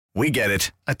We get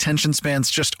it. Attention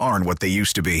spans just aren't what they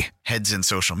used to be. Heads in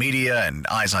social media and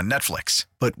eyes on Netflix.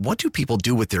 But what do people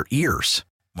do with their ears?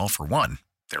 Well, for one,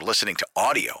 they're listening to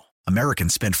audio.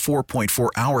 Americans spend 4.4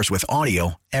 hours with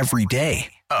audio every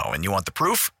day. Oh, and you want the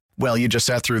proof? Well, you just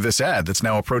sat through this ad that's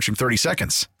now approaching 30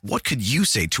 seconds. What could you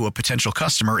say to a potential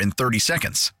customer in 30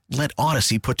 seconds? Let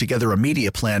Odyssey put together a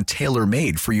media plan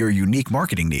tailor-made for your unique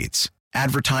marketing needs.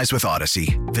 Advertise with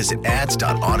Odyssey. Visit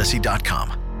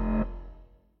ads.odyssey.com.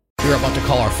 We're about to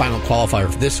call our final qualifier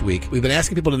for this week. We've been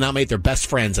asking people to nominate their best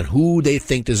friends and who they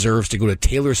think deserves to go to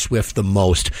Taylor Swift the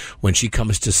most when she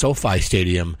comes to SoFi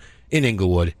Stadium in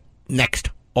Inglewood next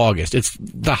August. It's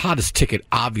the hottest ticket,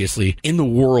 obviously, in the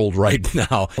world right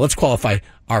now. Let's qualify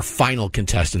our final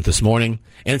contestant this morning,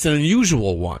 and it's an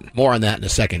unusual one. More on that in a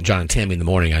second. John and Tammy in the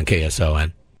morning on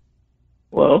KSON.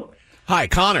 Hello? Hi,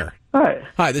 Connor. Hi.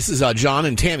 Hi, this is John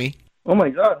and Tammy. Oh, my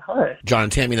God. Hi. John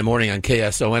and Tammy in the morning on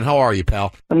KSON. How are you,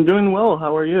 pal? I'm doing well.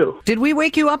 How are you? Did we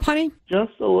wake you up, honey?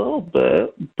 Just a little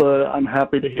bit, but I'm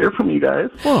happy to hear from you guys.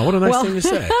 Oh, what a nice thing to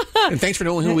say. And thanks for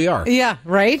knowing who we are. Yeah,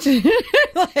 right?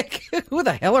 Like, who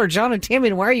the hell are John and Tammy,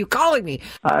 and why are you calling me?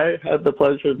 I had the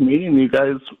pleasure of meeting you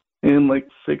guys in,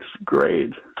 6th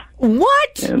grade.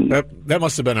 What? And That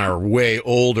must have been our way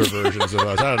older versions of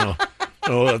us. I don't know.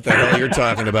 Oh, what the hell you're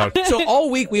talking about. So all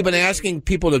week we've been asking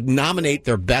people to nominate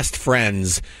their best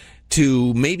friends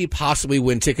to maybe possibly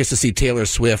win tickets to see Taylor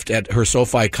Swift at her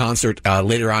SoFi concert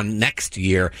later on next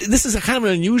year. This is a kind of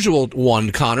an unusual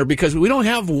one, Connor, because we don't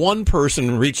have one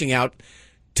person reaching out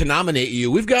to nominate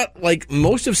you. We've got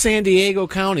most of San Diego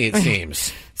County, it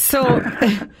seems. So,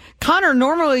 Connor,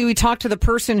 normally we talk to the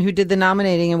person who did the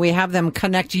nominating and we have them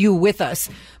connect you with us.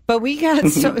 But we got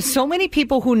so many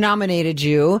people who nominated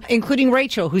you, including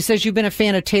Rachel, who says you've been a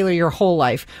fan of Taylor your whole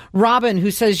life. Robin,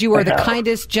 who says you are the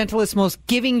kindest, gentlest, most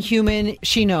giving human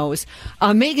she knows.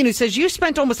 Megan, who says you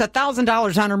spent almost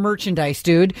 $1,000 on her merchandise,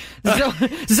 dude.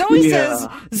 Zoe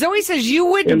says you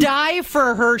would die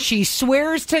for her. She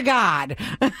swears to God.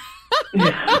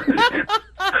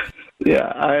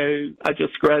 Yeah, I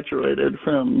just graduated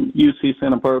from UC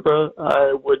Santa Barbara.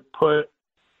 I would put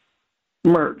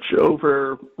merch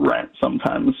over rent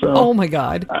sometimes. So oh, my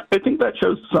God. I think that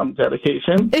shows some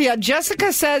dedication. Yeah,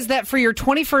 Jessica says that for your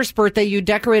 21st birthday, you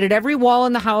decorated every wall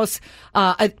in the house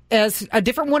as a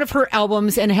different one of her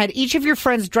albums and had each of your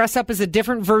friends dress up as a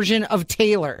different version of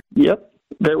Taylor. Yep.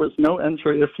 There was no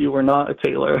entry if you were not a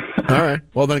Taylor. All right.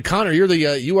 Well, then, Connor,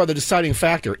 you are the deciding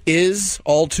factor. Is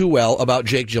All Too Well about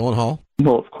Jake Gyllenhaal?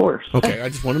 Well, of course. Okay, I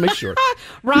just want to make sure.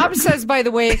 Rob says, by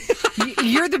the way,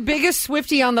 you're the biggest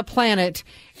Swiftie on the planet,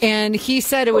 and he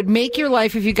said it would make your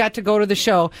life if you got to go to the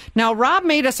show. Now, Rob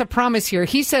made us a promise here.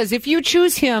 He says if you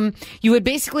choose him, you would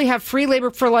basically have free labor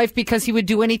for life because he would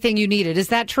do anything you needed. Is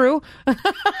that true?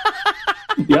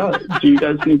 Yeah. Do you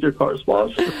guys need your cars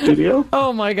washed at the studio?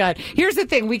 Oh, my God. Here's the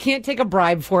thing. We can't take a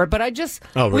bribe for it, but we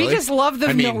just love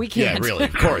the... no, we can't. Yeah, really.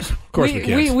 Of course we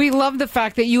can't. We love the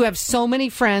fact that you have so many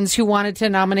friends who wanted to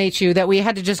nominate you that we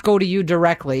had to just go to you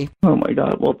directly. Oh, my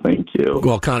God. Well, thank you.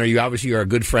 Well, Connor, you obviously are a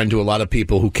good friend to a lot of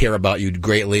people who care about you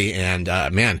greatly, and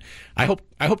man, I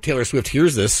hope Taylor Swift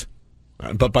hears this.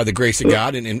 But by the grace of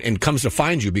God, and comes to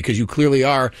find you, because you clearly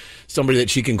are somebody that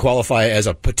she can qualify as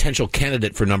a potential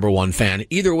candidate for number one fan.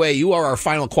 Either way, you are our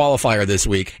final qualifier this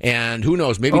week, and who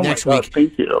knows, maybe next week.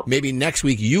 Thank you. Maybe next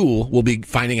week you will be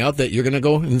finding out that you're going to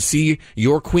go and see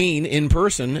your queen in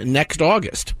person next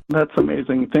August. That's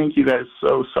amazing. Thank you guys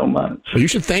so much. Well, you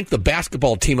should thank the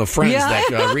basketball team of friends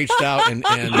that reached out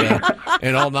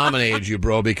and all nominated you,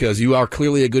 bro, because you are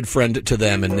clearly a good friend to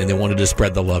them, and they wanted to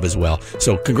spread the love as well.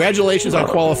 So congratulations on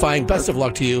qualifying. Best of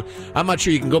luck to you. I'm not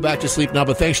sure you can go back to sleep now,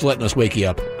 but thanks for letting us wake you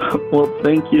up. Well,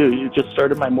 thank you. You just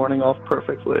started my morning off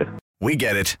perfectly. We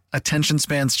get it. Attention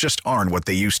spans just aren't what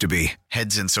they used to be.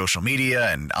 Heads in social media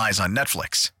and eyes on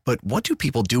Netflix. But what do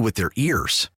people do with their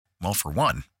ears? Well, for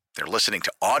one, they're listening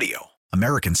to audio.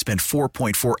 Americans spend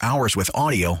 4.4 hours with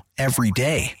audio every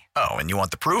day. Oh, and you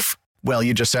want the proof? Well,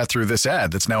 you just sat through this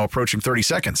ad that's now approaching 30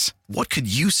 seconds. What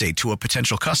could you say to a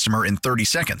potential customer in 30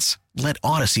 seconds? Let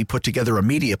Odyssey put together a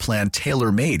media plan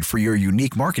tailor-made for your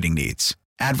unique marketing needs.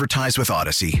 Advertise with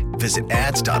Odyssey. Visit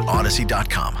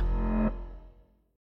ads.odyssey.com.